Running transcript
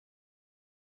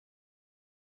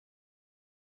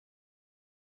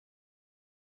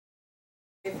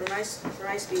For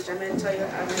my speech, I'm going to show you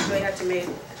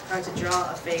how to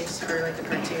draw a face for like a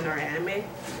cartoon or anime.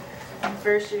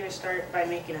 First, you're going to start by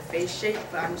making a face shape,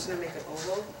 but I'm just going to make an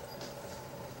oval.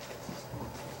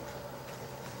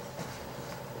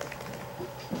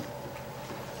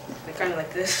 Like, kind of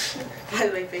like this. By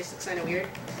the way, face looks kind of weird.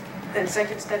 Then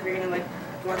second step, you're going to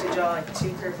want to draw like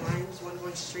two curved lines, one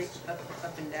going straight up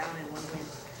and down, and one going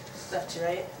left to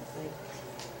right.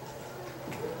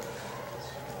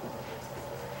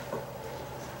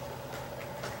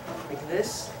 Like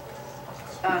this.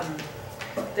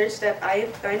 Third step,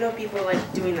 I know people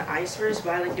like doing the eyes first,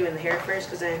 but I like doing the hair first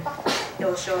because then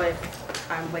it'll show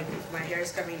if my hair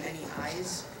is covering any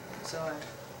eyes. So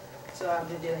I'm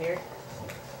gonna do the hair.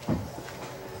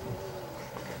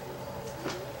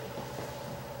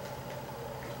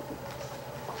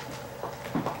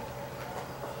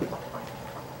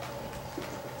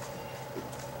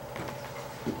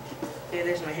 Okay,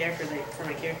 there's my hair for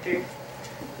my character.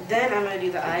 Then I'm gonna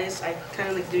do the eyes. I kind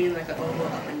of like doing like an oval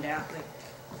up and down,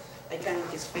 like kind of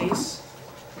like his face.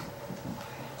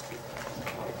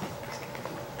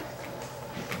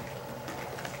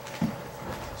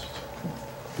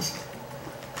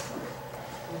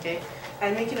 Okay,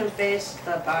 I'm making him face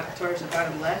towards the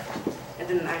bottom left, and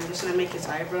then I'm just gonna make his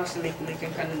eyebrows to make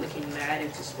him kind of looking mad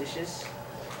and suspicious.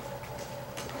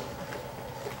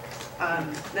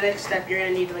 The next step, you're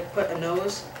gonna need to like put a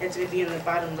nose. It's gonna be in the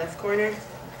bottom left corner,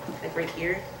 like right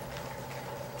here.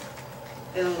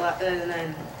 And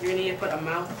then you're gonna need to put a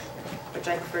mouth, which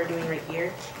I prefer doing right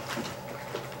here.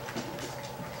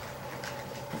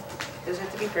 Doesn't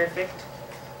have to be perfect.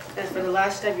 And for the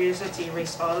last step, you're just going to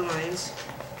erase all the lines.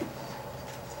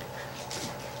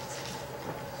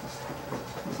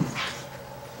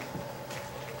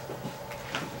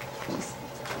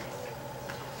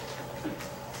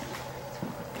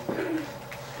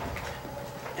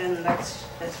 And that's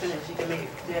finished. You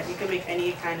can make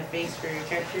any kind of face for your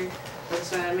character.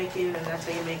 That's what I'm making, and that's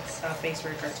how you make a face for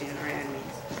a cartoon or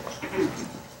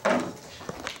anime.